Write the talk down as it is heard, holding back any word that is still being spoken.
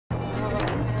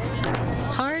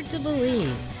to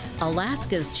believe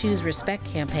Alaska's Choose Respect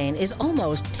campaign is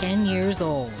almost 10 years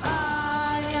old.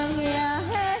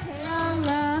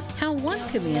 How one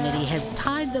community has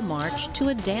tied the march to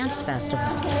a dance festival.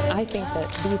 I think that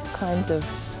these kinds of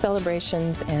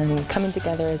celebrations and coming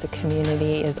together as a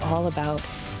community is all about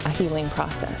a healing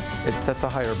process. It sets a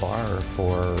higher bar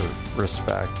for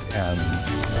respect and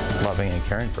loving and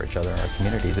caring for each other in our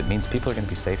communities. It means people are going to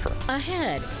be safer.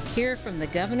 Ahead, hear from the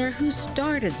governor who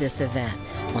started this event,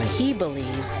 why he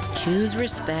believes Choose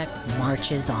Respect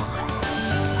marches on.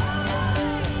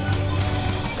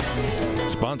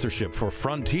 Sponsorship for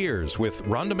Frontiers with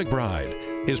Rhonda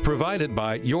McBride is provided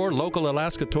by your local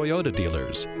Alaska Toyota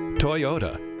dealers.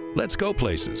 Toyota, let's go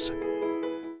places.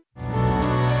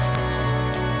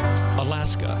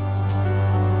 Alaska,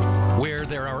 where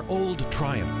there are old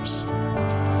triumphs,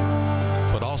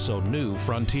 but also new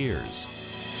frontiers.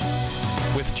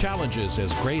 With challenges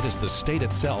as great as the state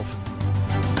itself,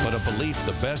 but a belief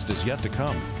the best is yet to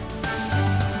come.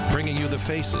 Bringing you the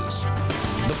faces,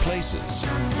 the places,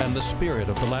 and the spirit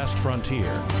of the last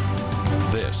frontier.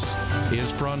 This is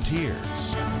Frontiers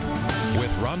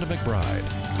with Rhonda McBride.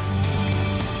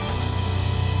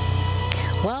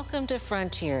 Welcome to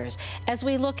Frontiers, as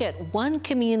we look at one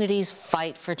community's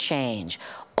fight for change.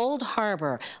 Old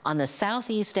Harbor on the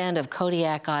southeast end of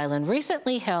Kodiak Island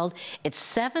recently held its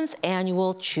 7th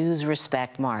annual Choose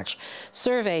Respect March.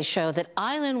 Surveys show that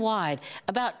island-wide,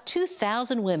 about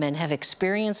 2,000 women have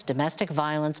experienced domestic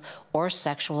violence or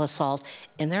sexual assault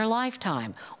in their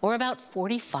lifetime, or about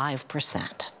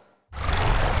 45%.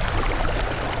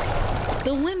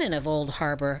 The women of Old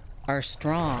Harbor are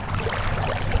strong.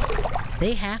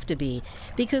 They have to be,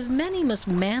 because many must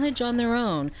manage on their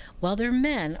own while their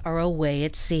men are away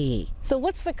at sea. So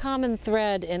what's the common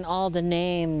thread in all the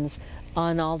names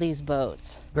on all these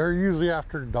boats? They're usually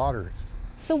after daughters.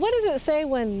 So what does it say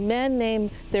when men name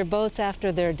their boats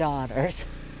after their daughters?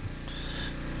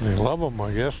 They love them,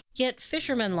 I guess. Yet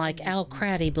fishermen like Al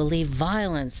Craddy believe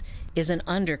violence is an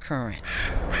undercurrent.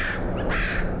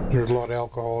 There's a lot of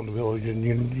alcohol in the village, and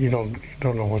you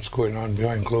don't know what's going on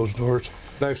behind closed doors.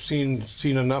 I've seen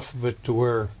enough of it to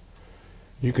where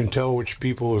you can tell which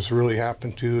people it's really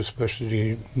happened to,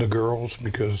 especially the girls,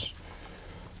 because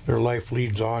their life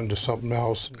leads on to something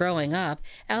else. Growing up,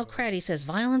 Al Craddy says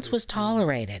violence was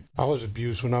tolerated. I was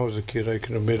abused when I was a kid, I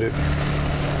can admit it.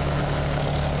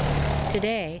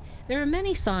 Today, there are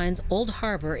many signs Old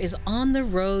Harbor is on the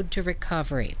road to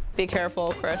recovery. Be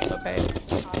careful, Chris, okay?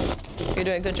 You're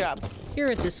doing a good job. Here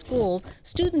at the school,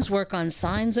 students work on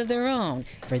signs of their own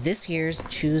for this year's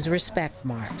Choose Respect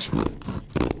March.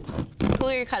 Who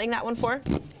are you cutting that one for?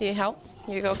 Can you help?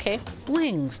 You okay?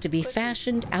 Wings to be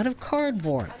fashioned out of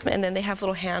cardboard. And then they have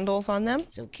little handles on them.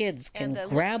 So kids can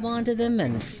grab onto them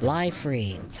and fly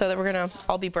free. So that we're gonna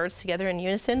all be birds together in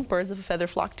unison, birds of a feather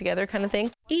flock together kind of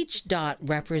thing. Each dot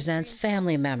represents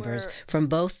family members from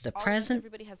both the present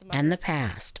and the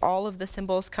past. All of the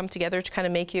symbols come together to kind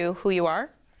of make you who you are.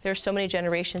 There's so many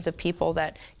generations of people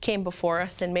that came before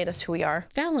us and made us who we are.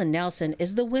 Fallon Nelson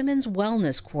is the Women's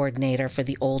Wellness Coordinator for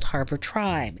the Old Harbor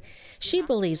Tribe. She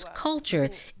believes culture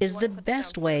is the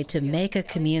best way to make a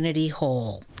community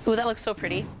whole. Ooh, that looks so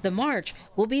pretty. The march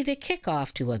will be the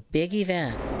kickoff to a big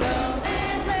event.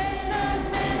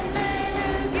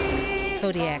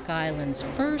 Kodiak Island's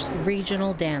first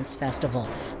regional dance festival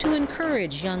to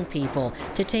encourage young people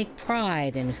to take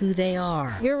pride in who they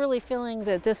are. You're really feeling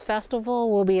that this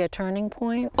festival will be a turning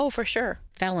point? Oh, for sure.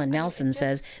 Fallon Nelson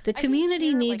says the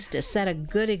community needs to set a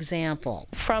good example.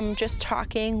 From just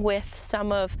talking with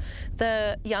some of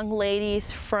the young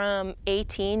ladies from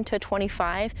 18 to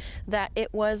 25, that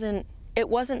it wasn't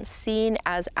seen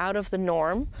as out of the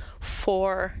norm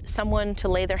for someone to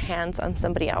lay their hands on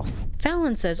somebody else.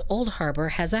 Fallon says Old Harbor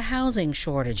has a housing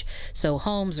shortage, so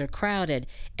homes are crowded,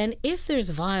 and if there's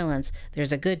violence,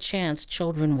 there's a good chance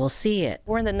children will see it.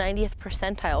 We're in the 90th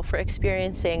percentile for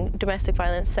experiencing domestic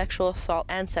violence, sexual assault,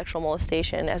 and sexual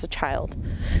molestation as a child.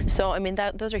 So, I mean,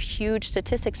 those are huge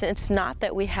statistics, and it's not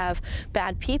that we have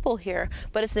bad people here,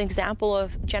 but it's an example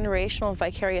of generational and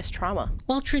vicarious trauma.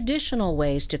 While traditional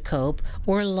ways to cope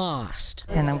were lost.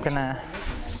 And I'm gonna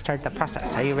start the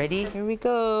process. Are you ready? Here we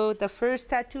go. The first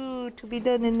tattoo to be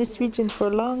done in this region for a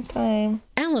long time.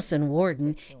 Allison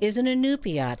Warden is an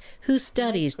Inupiat who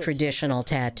studies traditional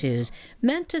tattoos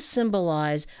meant to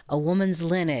symbolize a woman's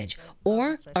lineage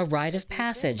or a rite of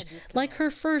passage, like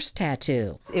her first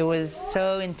tattoo. It was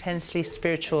so intensely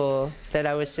spiritual that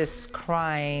I was just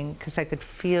crying because I could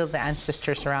feel the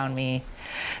ancestors around me.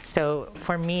 So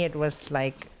for me, it was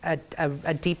like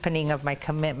a deepening of my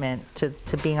commitment to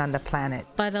being on the planet.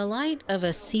 By the light of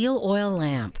a seal oil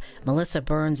lamp, Melissa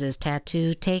Burns's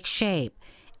tattoo takes shape.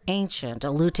 Ancient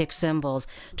Alutiiq symbols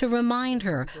to remind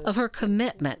her of her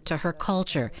commitment to her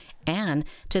culture and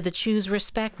to the Choose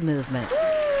Respect movement.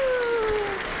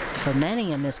 For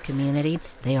many in this community,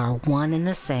 they are one and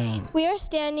the same. We are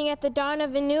standing at the dawn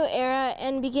of a new era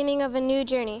and beginning of a new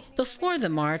journey. Before the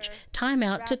march, time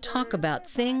out to talk about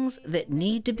things that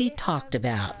need to be talked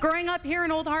about. Growing up here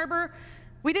in Old Harbor,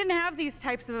 we didn't have these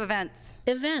types of events.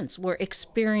 Events where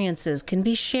experiences can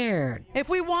be shared. If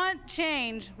we want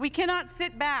change, we cannot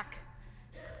sit back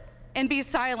and be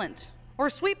silent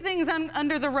or sweep things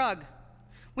under the rug.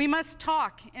 We must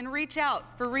talk and reach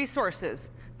out for resources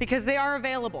because they are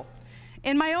available.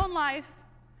 In my own life,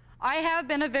 I have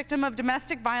been a victim of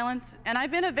domestic violence and I've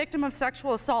been a victim of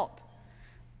sexual assault.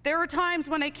 There were times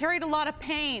when I carried a lot of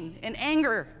pain and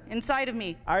anger inside of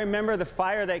me. I remember the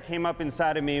fire that came up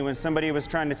inside of me when somebody was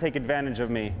trying to take advantage of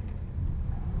me.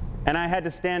 And I had to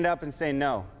stand up and say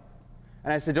no.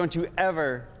 And I said, don't you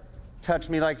ever touch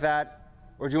me like that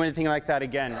or do anything like that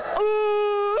again.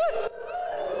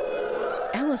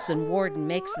 Allison Warden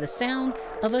makes the sound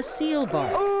of a seal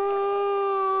bark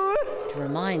to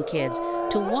remind kids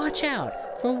to watch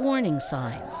out for warning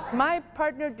signs. My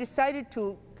partner decided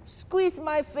to squeeze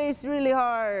my face really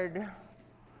hard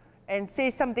and say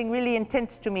something really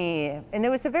intense to me. And it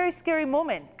was a very scary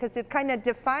moment because it kind of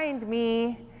defined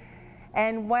me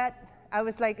and what I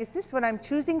was like, is this what I'm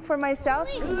choosing for myself?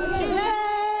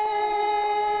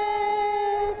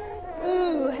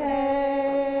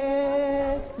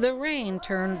 The rain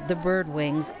turned the bird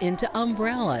wings into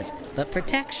umbrellas, but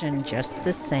protection just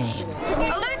the same.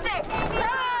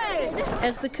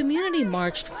 As the community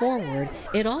marched forward,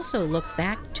 it also looked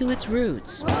back to its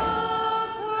roots.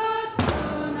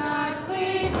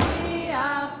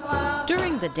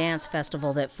 During the dance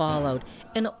festival that followed,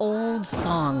 an old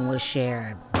song was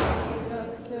shared.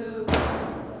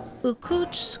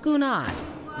 Ukuch Skunat,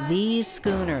 These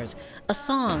Schooners, a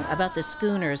song about the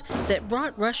schooners that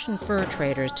brought Russian fur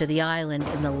traders to the island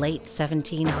in the late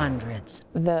 1700s.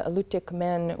 The Alutiiq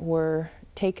men were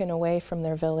taken away from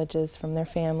their villages, from their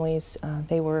families.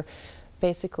 They were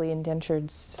basically indentured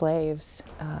slaves.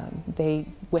 They,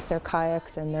 with their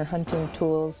kayaks and their hunting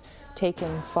tools,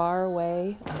 taken far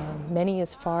away, many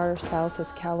as far south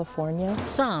as California.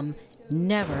 Some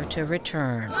never to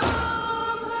return.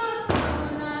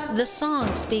 The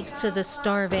song speaks to the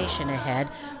starvation ahead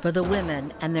for the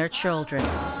women and their children.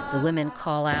 The women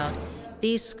call out,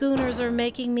 "These schooners are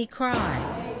making me cry.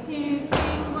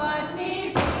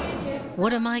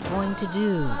 What am I going to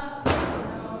do?"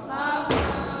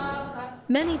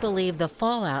 Many believe the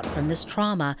fallout from this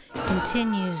trauma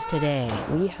continues today.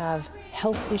 We have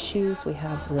health issues, we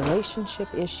have relationship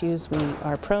issues, we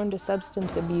are prone to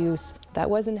substance abuse. That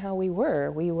wasn't how we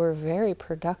were. We were very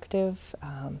productive,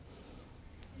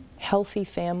 healthy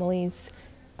families,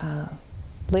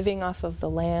 living off of the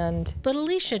land. But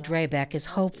Alicia Drebeck is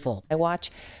hopeful. I watch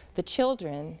the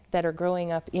children that are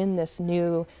growing up in this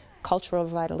new cultural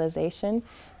revitalization,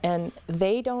 and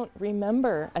they don't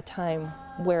remember a time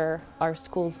where our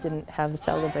schools didn't have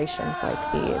celebrations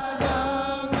like these.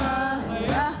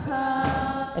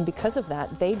 And because of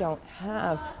that, they don't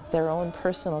have their own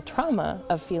personal trauma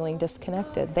of feeling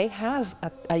disconnected. They have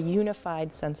a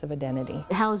unified sense of identity.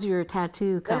 How's your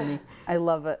tattoo coming? I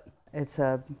love it. It's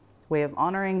a way of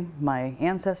honoring my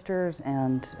ancestors,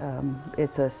 and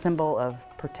it's a symbol of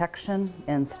protection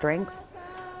and strength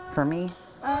for me.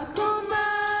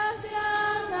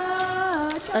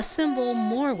 A symbol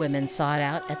more women sought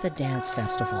out at the dance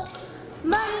festival.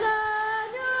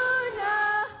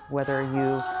 Whether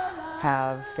you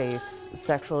have faced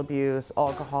sexual abuse,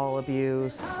 alcohol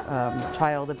abuse,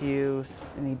 child abuse,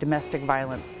 any domestic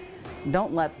violence,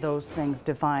 don't let those things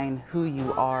define who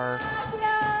you are.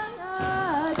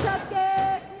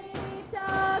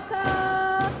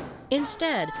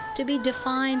 Instead, to be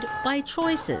defined by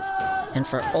choices. And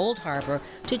for Old Harbor,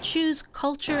 to choose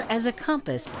culture as a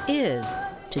compass is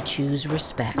to choose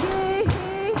respect.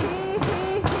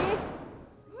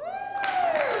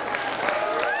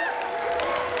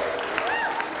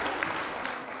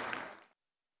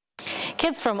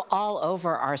 Kids from all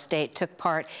over our state took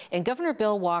part in Governor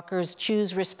Bill Walker's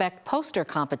Choose Respect poster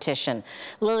competition.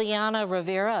 Liliana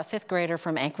Rivera, a 5th grader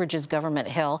from Anchorage's Government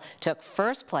Hill, took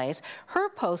first place. Her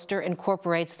poster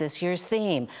incorporates this year's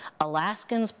theme,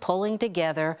 Alaskans pulling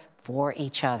together for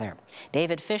each other.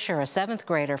 David Fisher, a 7th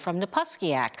grader from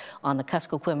Napuskiak on the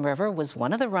Kuskokwim River, was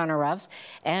one of the runner-ups,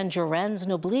 and Jorenz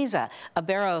Nobliza, a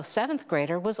Barrow 7th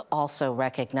grader, was also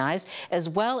recognized, as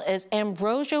well as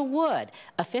Ambrosia Wood,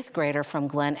 a 5th grader from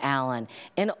Glen Allen.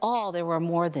 In all, there were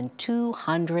more than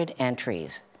 200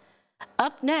 entries.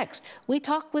 Up next, we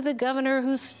talk with the governor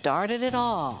who started it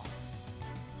all.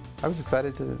 I was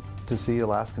excited to see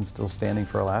Alaskans still standing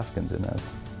for Alaskans in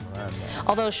this.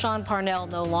 Although Sean Parnell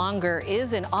no longer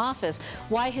is in office,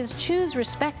 why his Choose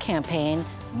Respect campaign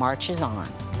marches on.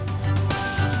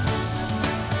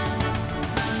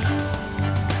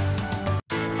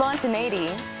 Spontaneity.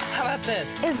 How about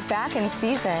this? Is back in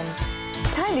season.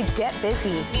 Time to get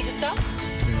busy. Need to stop?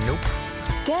 Nope.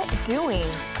 Get doing.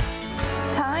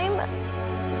 Time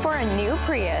for a new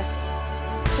Prius.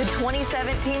 The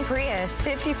 2017 Prius,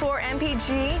 54 mpg,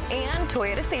 and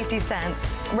Toyota Safety Sense.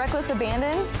 Reckless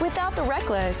abandon without the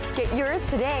reckless. Get yours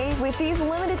today with these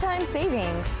limited time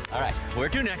savings. All right, where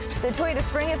to next? The Toyota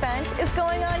Spring event is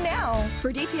going on now.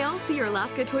 For details, see your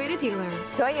Alaska Toyota dealer.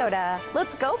 Toyota,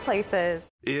 let's go places.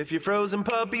 If your frozen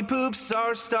puppy poops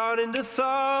are starting to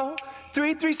thaw,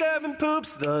 337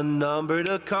 poops, the number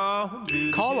to call.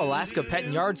 Call Alaska Pet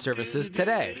and Yard Services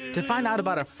today to find out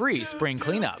about a free spring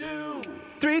cleanup.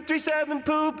 337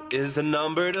 poop is the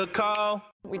number to call.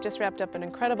 We just wrapped up an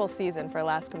incredible season for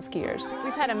Alaskan skiers.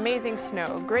 We've had amazing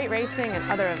snow, great racing, and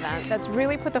other events that's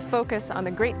really put the focus on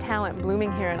the great talent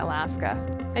blooming here in Alaska.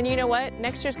 And you know what?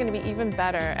 Next year's going to be even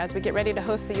better as we get ready to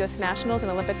host the U.S. Nationals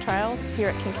and Olympic Trials here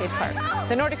at Kincaid Park.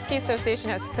 The Nordic Ski Association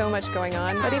has so much going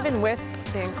on, but even with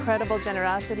the incredible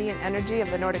generosity and energy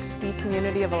of the Nordic ski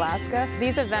community of Alaska,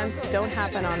 these events don't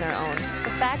happen on their own.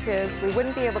 The fact is, we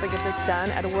wouldn't be able to get this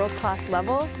done at a world-class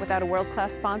level without a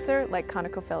world-class sponsor like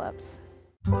ConocoPhillips.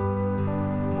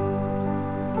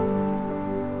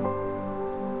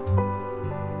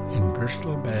 In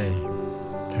Bristol Bay,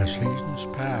 the seasons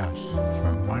pass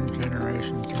from one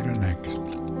generation to the next.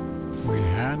 We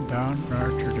hand down our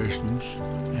traditions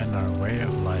and our way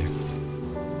of life.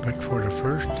 But for the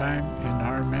first time in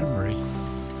our memory,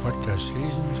 what the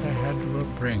seasons ahead will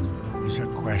bring is a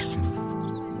question.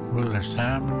 Will the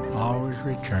salmon always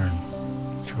return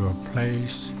to a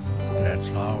place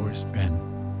that's always been?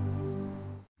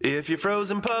 If your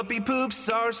frozen puppy poops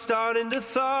are starting to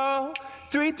thaw,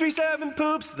 337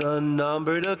 poops, the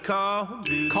number to call.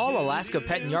 Call Alaska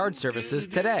Pet and Yard Services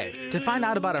today to find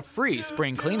out about a free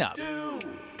spring cleanup.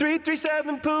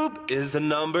 337 poop is the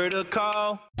number to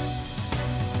call.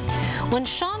 When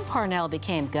Sean Parnell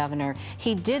became governor,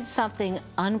 he did something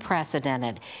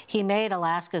unprecedented. He made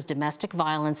Alaska's domestic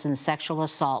violence and sexual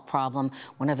assault problem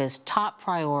one of his top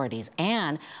priorities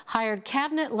and hired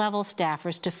cabinet-level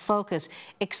staffers to focus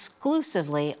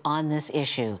exclusively on this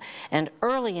issue. And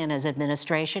early in his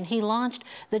administration, he launched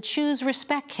the Choose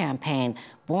Respect campaign,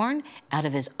 born out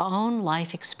of his own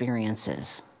life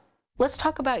experiences. Let's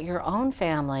talk about your own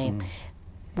family.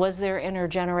 Was there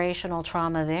intergenerational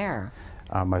trauma there?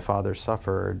 My father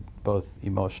suffered both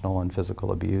emotional and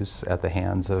physical abuse at the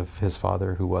hands of his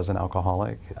father, who was an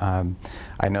alcoholic.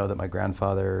 I know that my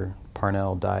grandfather,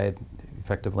 Parnell, died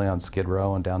effectively on Skid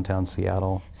Row in downtown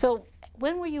Seattle. So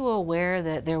when were you aware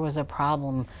that there was a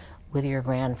problem with your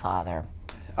grandfather?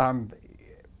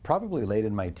 Probably late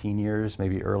in my teen years,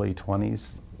 maybe early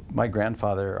 20s. My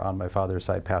grandfather on my father's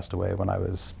side passed away when I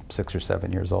was 6 or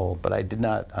 7 years old, but I did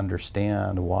not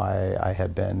understand why I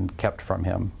had been kept from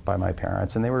him by my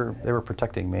parents, and they were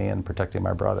protecting me and protecting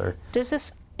my brother. Does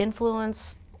this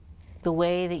influence the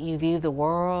way that you view the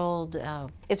world?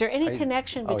 Is there any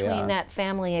connection between that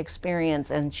family experience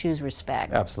and Choose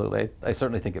Respect? Absolutely. I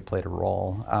certainly think it played a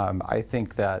role. I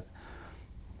think that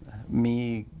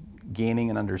me gaining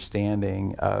an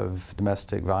understanding of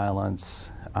domestic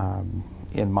violence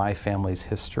in my family's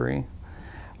history,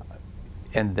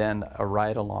 and then a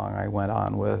ride along I went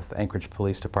on with Anchorage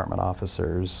Police Department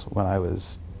officers when I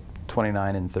was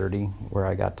 29 and 30, where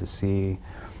I got to see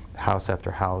house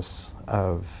after house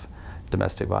of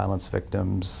domestic violence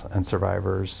victims and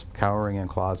survivors cowering in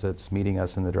closets, meeting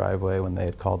us in the driveway when they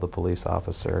had called the police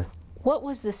officer. What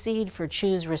was the seed for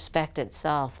Choose Respect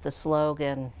itself, the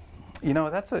slogan? You know,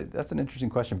 that's an interesting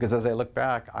question, because as I look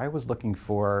back, I was looking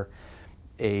for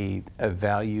a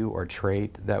value or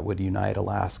trait that would unite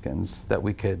Alaskans, that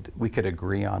we could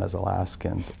agree on as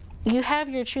Alaskans. You have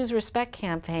your Choose Respect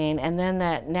campaign and then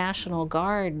that National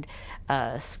Guard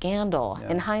scandal.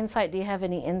 Yeah. In hindsight, do you have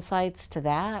any insights to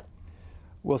that?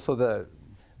 Well, so the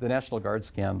National Guard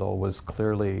scandal was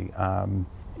clearly,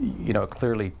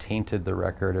 clearly tainted the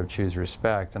record of Choose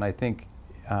Respect, and I think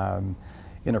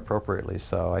inappropriately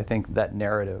so. I think that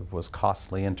narrative was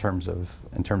costly in terms of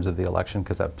the election,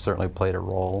 because that certainly played a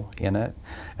role in it.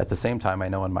 At the same time, I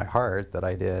know in my heart that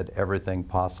I did everything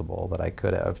possible that I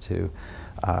could have to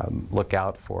look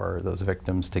out for those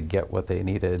victims to get what they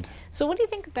needed. So what do you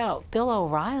think about Bill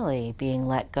O'Reilly being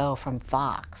let go from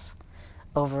Fox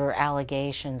over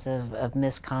allegations of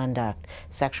misconduct,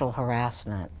 sexual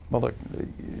harassment? Well, look,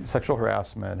 sexual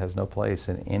harassment has no place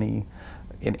in any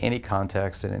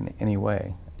context and in any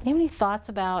way. Do you have any thoughts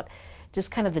about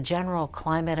just kind of the general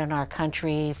climate in our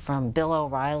country, from Bill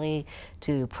O'Reilly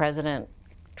to President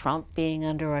Trump being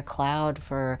under a cloud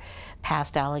for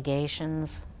past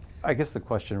allegations? I guess the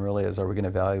question really is, are we going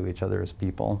to value each other as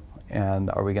people?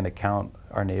 And are we going to count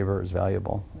our neighbor as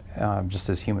valuable, just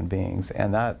as human beings?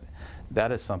 And that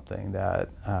is something that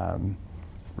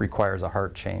requires a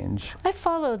heart change. I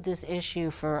followed this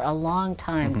issue for a long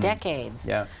time, decades,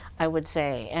 yeah. I would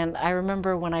say. And I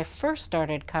remember when I first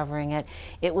started covering it,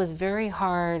 it was very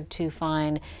hard to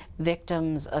find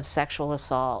victims of sexual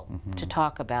assault to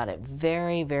talk about it.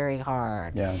 Very, very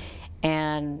hard. Yeah.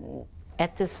 And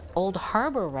at this Old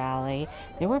Harbor rally,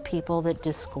 there were people that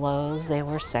disclosed they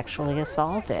were sexually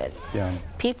assaulted. Yeah.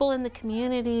 People in the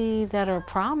community that are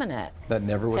prominent that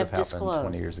never would have happened disclosed.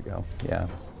 20 years ago. Yeah.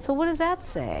 So what does that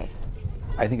say?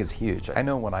 I think it's huge. I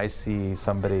know when I see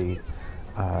somebody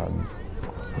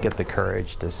get the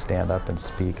courage to stand up and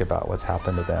speak about what's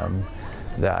happened to them,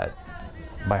 that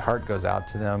my heart goes out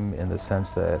to them in the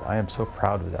sense that I am so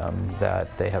proud of them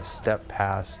that they have stepped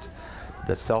past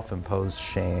the self-imposed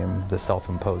shame, the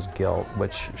self-imposed guilt,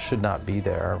 which should not be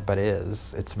there, but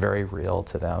is. It's very real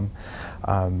to them.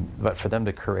 But for them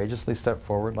to courageously step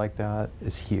forward like that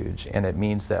is huge, and it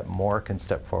means that more can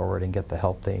step forward and get the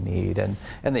help they need, and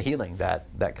the healing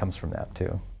that comes from that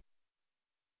too.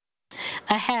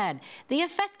 Ahead, the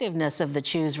effectiveness of the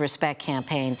Choose Respect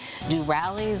campaign. Do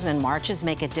rallies and marches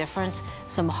make a difference?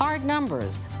 Some hard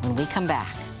numbers when we come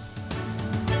back.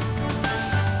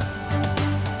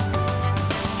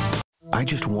 I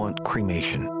just want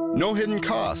cremation. No hidden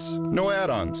costs, no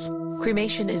add-ons.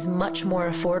 Cremation is much more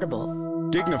affordable.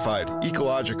 Dignified,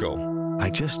 ecological. I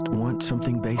just want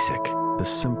something basic. The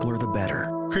simpler, the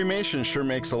better. Cremation sure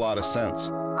makes a lot of sense.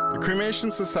 The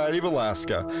Cremation Society of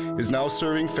Alaska is now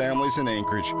serving families in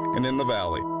Anchorage and in the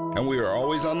Valley, and we are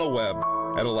always on the web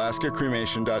at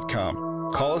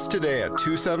alaskacremation.com. Call us today at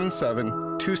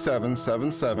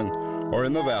 277-2777 or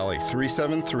in the Valley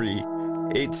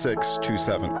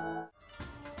 373-8627.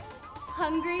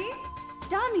 Hungry?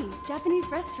 Dami, Japanese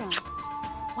restaurant.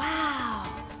 Wow.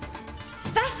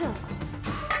 Special.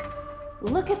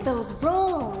 Look at those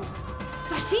rolls.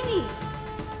 Sashimi.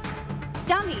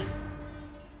 Dami.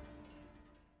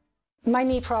 My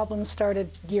knee problem started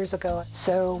years ago,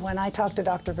 so when I talked to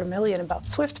Dr. Vermillion about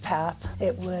SwiftPath,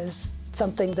 it was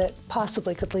something that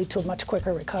possibly could lead to a much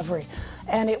quicker recovery.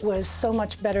 And it was so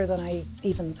much better than I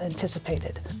even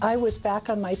anticipated. I was back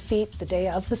on my feet the day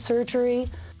of the surgery.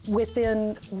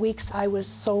 Within weeks, I was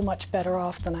so much better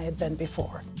off than I had been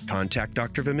before. Contact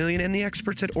Dr. Vermillion and the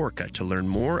experts at Orca to learn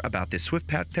more about this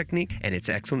SwiftPath technique and its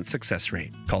excellent success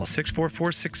rate. Call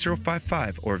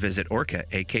 644-6055 or visit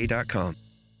orcaak.com.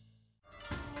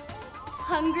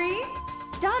 Hungry?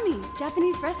 Dami,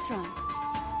 Japanese restaurant.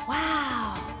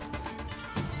 Wow.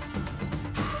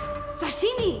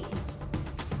 Sashimi.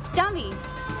 Dami.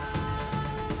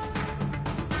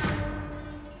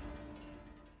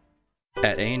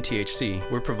 At ANTHC,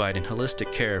 we're providing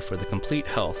holistic care for the complete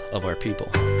health of our people.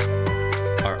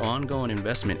 Our ongoing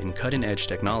investment in cutting-edge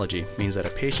technology means that a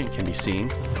patient can be seen,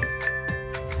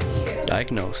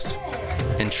 diagnosed,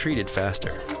 and treated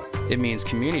faster. It means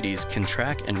communities can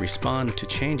track and respond to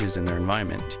changes in their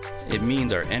environment. It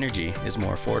means our energy is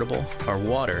more affordable, our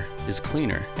water is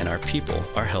cleaner, and our people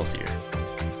are healthier.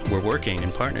 We're working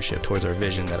in partnership towards our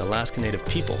vision that Alaska Native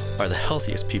people are the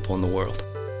healthiest people in the world.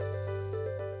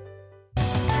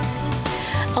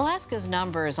 Alaska's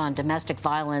numbers on domestic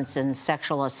violence and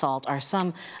sexual assault are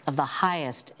some of the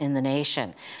highest in the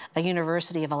nation. A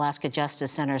University of Alaska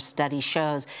Justice Center study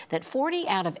shows that 40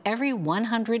 out of every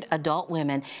 100 adult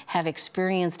women have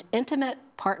experienced intimate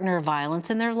partner violence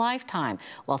in their lifetime,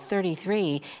 while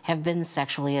 33 have been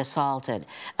sexually assaulted.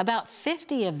 About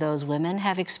 50 of those women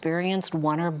have experienced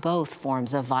one or both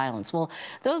forms of violence. Well,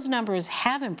 those numbers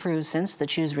have improved since the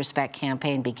Choose Respect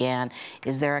campaign began.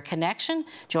 Is there a connection?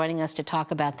 Joining us to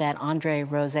talk about that, Andre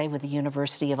Rose with the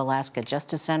University of Alaska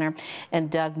Justice Center,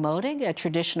 and Doug Modig, a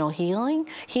traditional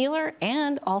healer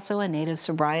and also a Native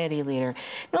sobriety leader.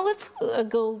 Now let's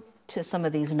go to some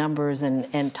of these numbers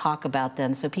and talk about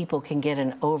them so people can get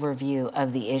an overview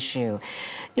of the issue.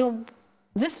 You know,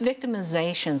 this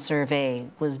victimization survey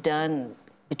was done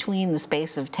between the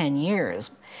space of 10 years.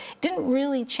 Didn't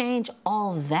really change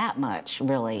all that much,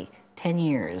 really, 10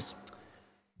 years.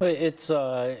 It's,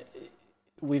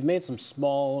 we've made some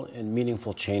small and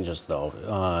meaningful changes, though.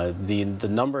 The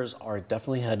numbers are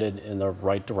definitely headed in the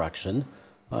right direction.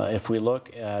 If we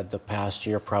look at the past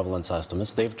year prevalence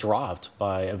estimates, they've dropped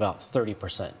by about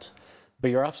 30%. But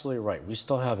you're absolutely right. We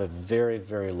still have a very,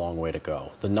 very long way to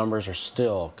go. The numbers are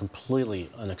still completely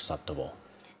unacceptable.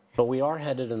 But we are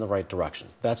headed in the right direction.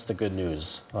 That's the good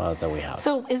news that we have.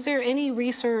 So is there any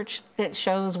research that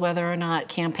shows whether or not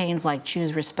campaigns like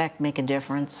Choose Respect make a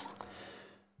difference?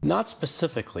 Not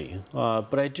specifically,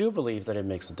 but I do believe that it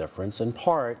makes a difference, in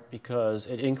part because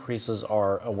it increases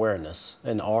our awareness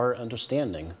and our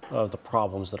understanding of the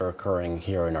problems that are occurring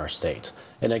here in our state.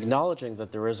 And acknowledging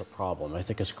that there is a problem, I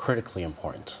think, is critically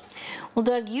important. Well,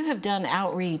 Doug, you have done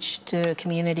outreach to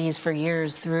communities for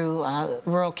years through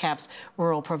Rural CAP's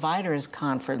Rural Providers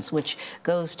Conference, which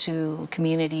goes to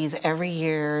communities every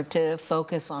year to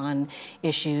focus on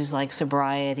issues like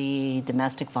sobriety,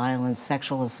 domestic violence,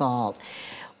 sexual assault.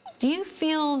 Do you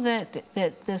feel that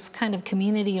this kind of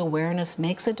community awareness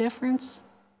makes a difference?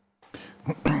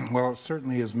 Well, it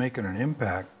certainly is making an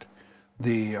impact.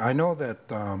 I know that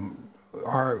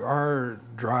our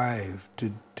drive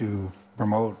to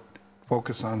promote,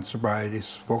 focus on sobriety,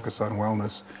 focus on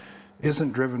wellness,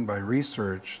 isn't driven by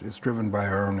research. It's driven by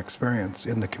our own experience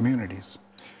in the communities.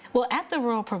 Well, at the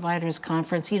Rural Providers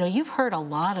Conference, you know, you've heard a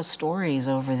lot of stories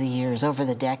over the years, over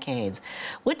the decades.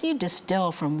 What do you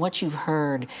distill from what you've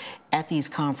heard at these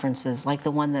conferences, like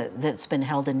the one that's been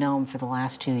held in Nome for the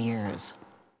last 2 years?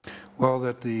 Well,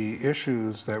 that the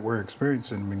issues that we're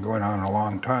experiencing have been going on a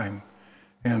long time.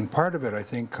 And part of it, I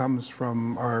think, comes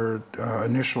from our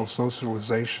initial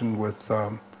socialization with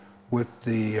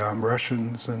the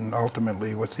Russians and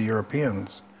ultimately with the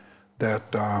Europeans, that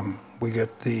we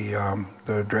get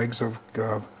the dregs of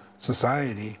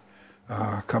society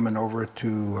coming over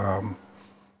to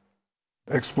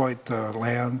exploit the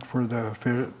land for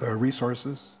the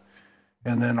resources,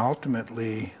 and then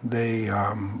ultimately they,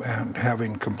 and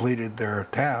having completed their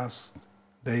task,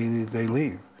 they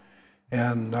leave.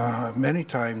 And many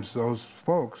times those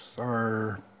folks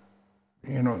are,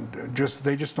 you know,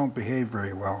 they just don't behave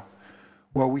very well.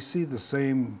 Well, we see the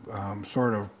same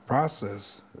sort of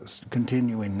process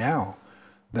continuing now,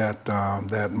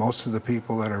 that most of the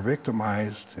people that are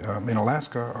victimized in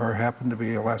Alaska happen to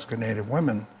be Alaska Native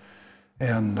women,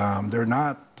 and they're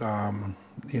not,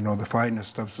 you know, the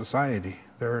finest of society.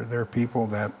 They're people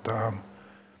that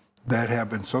have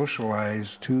been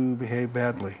socialized to behave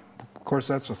badly. Of course,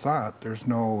 that's a thought. There's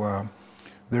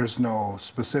no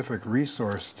specific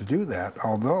resource to do that,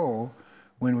 although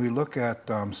when we look at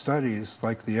studies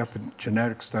like the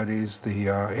epigenetic studies, the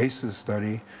ACEs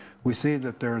study, we see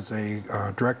that there's a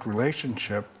direct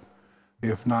relationship,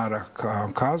 if not a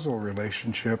causal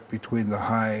relationship, between the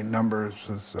high numbers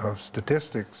of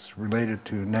statistics related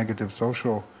to negative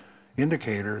social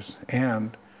indicators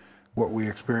and what we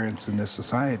experience in this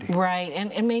society. Right,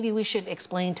 and maybe we should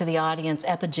explain to the audience,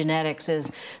 epigenetics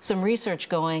is some research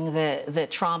going that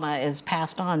trauma is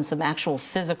passed on, some actual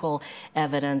physical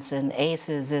evidence, and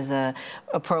ACEs is a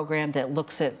program that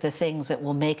looks at the things that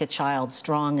will make a child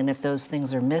strong, and if those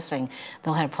things are missing,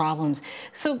 they'll have problems.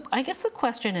 So I guess the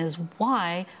question is,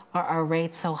 why are our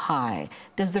rates so high?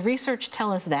 Does the research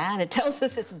tell us that? It tells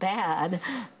us it's bad.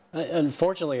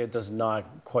 Unfortunately, it does not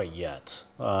quite yet.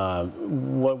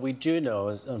 What we do know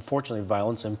is, unfortunately,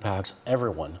 violence impacts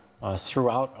everyone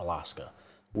throughout Alaska.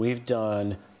 We've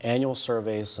done annual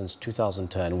surveys since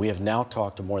 2010. We have now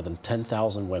talked to more than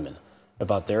 10,000 women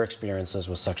about their experiences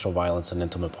with sexual violence and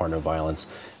intimate partner violence,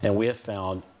 and we have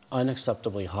found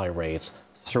unacceptably high rates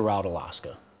throughout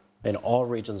Alaska. In all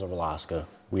regions of Alaska,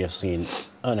 we have seen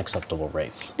unacceptable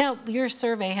rates. Now, your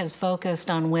survey has focused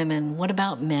on women. What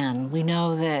about men? We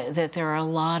know that there are a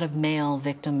lot of male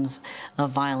victims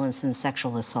of violence and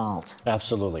sexual assault.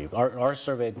 Absolutely. Our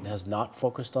survey has not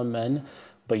focused on men,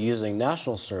 but using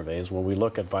national surveys, when we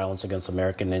look at violence against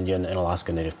American Indian and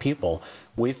Alaska Native people,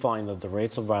 we find that the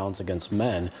rates of violence against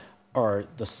men are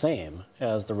the same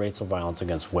as the rates of violence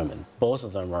against women. Both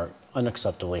of them are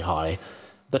unacceptably high.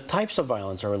 The types of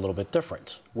violence are a little bit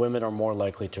different. Women are more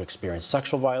likely to experience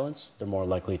sexual violence, they're more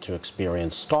likely to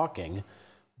experience stalking,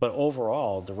 but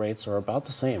overall the rates are about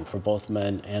the same for both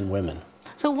men and women.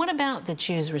 So what about the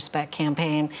Choose Respect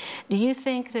campaign? Do you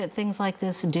think that things like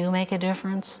this do make a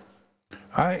difference?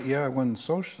 Yeah, when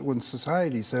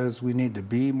society says we need to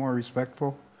be more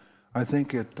respectful, I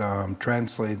think it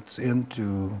translates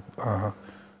into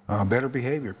better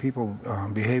behavior, people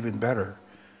behaving better.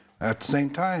 At the same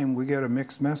time, we get a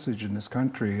mixed message in this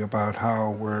country about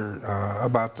how we're,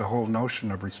 about the whole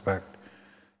notion of respect.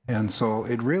 And so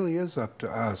it really is up to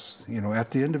us, you know,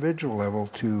 at the individual level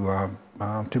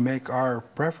to make our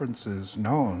preferences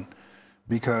known,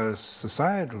 because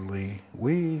societally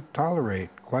we tolerate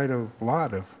quite a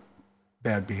lot of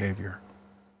bad behavior.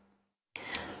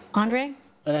 Andre?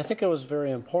 And I think it was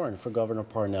very important for Governor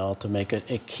Parnell to make it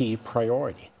a key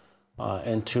priority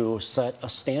and to set a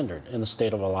standard in the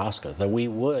state of Alaska that we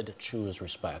would choose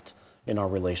respect in our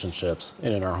relationships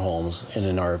and in our homes and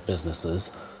in our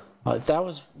businesses. That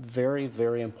was very,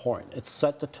 very important. It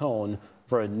set the tone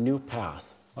for a new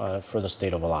path for the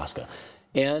state of Alaska.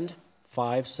 And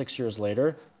 5-6 years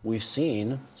later, we've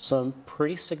seen some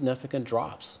pretty significant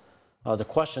drops. The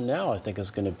question now, I think,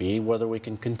 is going to be whether we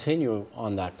can continue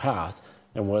on that path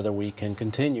and whether we can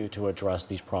continue to address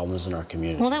these problems in our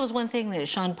communities. Well, that was one thing that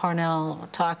Sean Parnell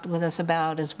talked with us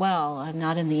about as well,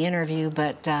 not in the interview,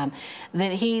 but that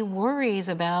he worries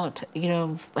about, you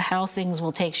know, how things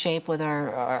will take shape with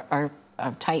our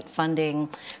tight funding,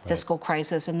 fiscal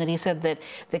crisis, and that he said that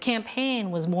the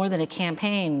campaign was more than a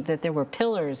campaign, that there were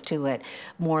pillars to it,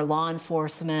 more law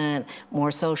enforcement,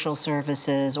 more social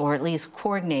services, or at least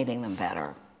coordinating them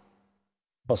better.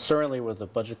 Well, certainly with the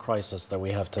budget crisis that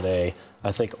we have today,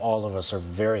 I think all of us are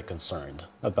very concerned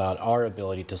about our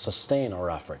ability to sustain our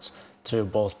efforts to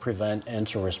both prevent and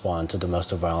to respond to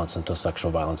domestic violence and to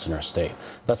sexual violence in our state.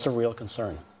 That's a real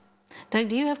concern. Doug,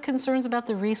 do you have concerns about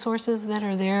the resources that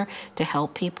are there to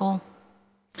help people?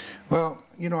 Well,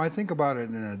 you know, I think about it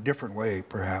in a different way,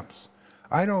 perhaps.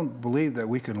 I don't believe that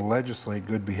we can legislate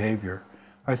good behavior.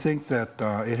 I think that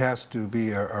it has to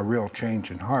be a real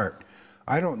change in heart.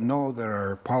 I don't know that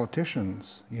our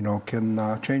politicians, you know,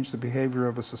 can change the behavior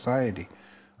of a society.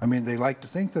 I mean, they like to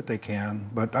think that they can,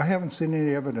 but I haven't seen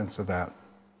any evidence of that.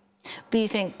 Do you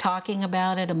think talking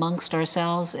about it amongst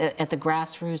ourselves at the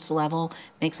grassroots level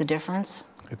makes a difference?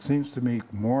 It seems to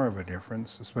make more of a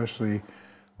difference, especially,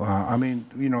 I mean,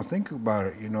 you know, think about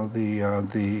it. You know,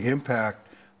 the impact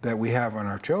that we have on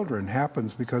our children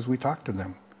happens because we talk to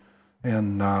them.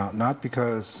 And not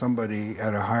because somebody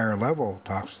at a higher level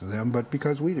talks to them, but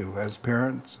because we do, as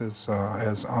parents,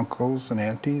 as uncles and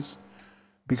aunties,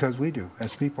 because we do,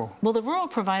 as people. Well, the Rural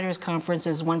Providers Conference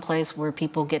is one place where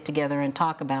people get together and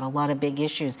talk about a lot of big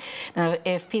issues. Now,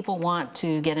 if people want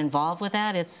to get involved with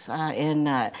that, it's in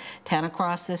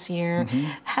Tanacross this year.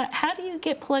 Mm-hmm. How do you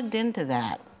get plugged into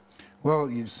that? Well,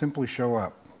 you simply show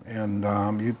up, and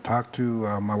you talk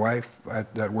to my wife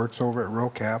that works over at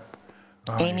RoCap.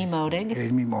 Amy Modig.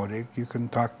 Amy Modig. You can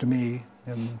talk to me,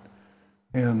 and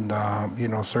you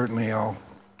know, certainly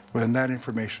and that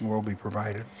information will be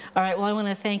provided. All right. Well, I want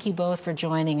to thank you both for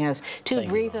joining us. Too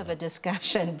brief of a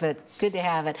discussion, but good to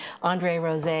have it. Andre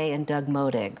Rose and Doug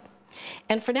Modig.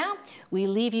 And for now, we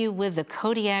leave you with the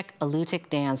Kodiak Alutiiq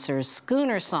Dancers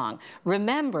Schooner Song,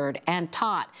 remembered and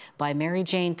taught by Mary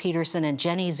Jane Peterson and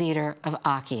Jenny Zeter of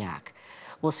Akiak.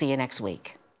 We'll see you next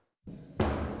week.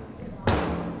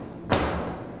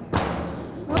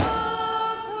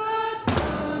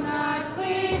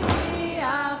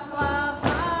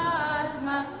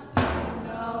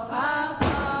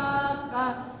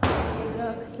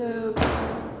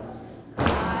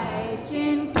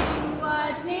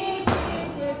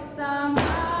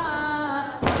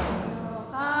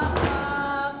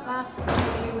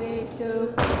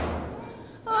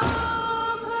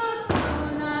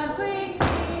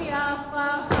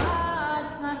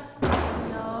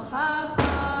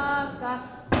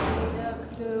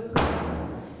 To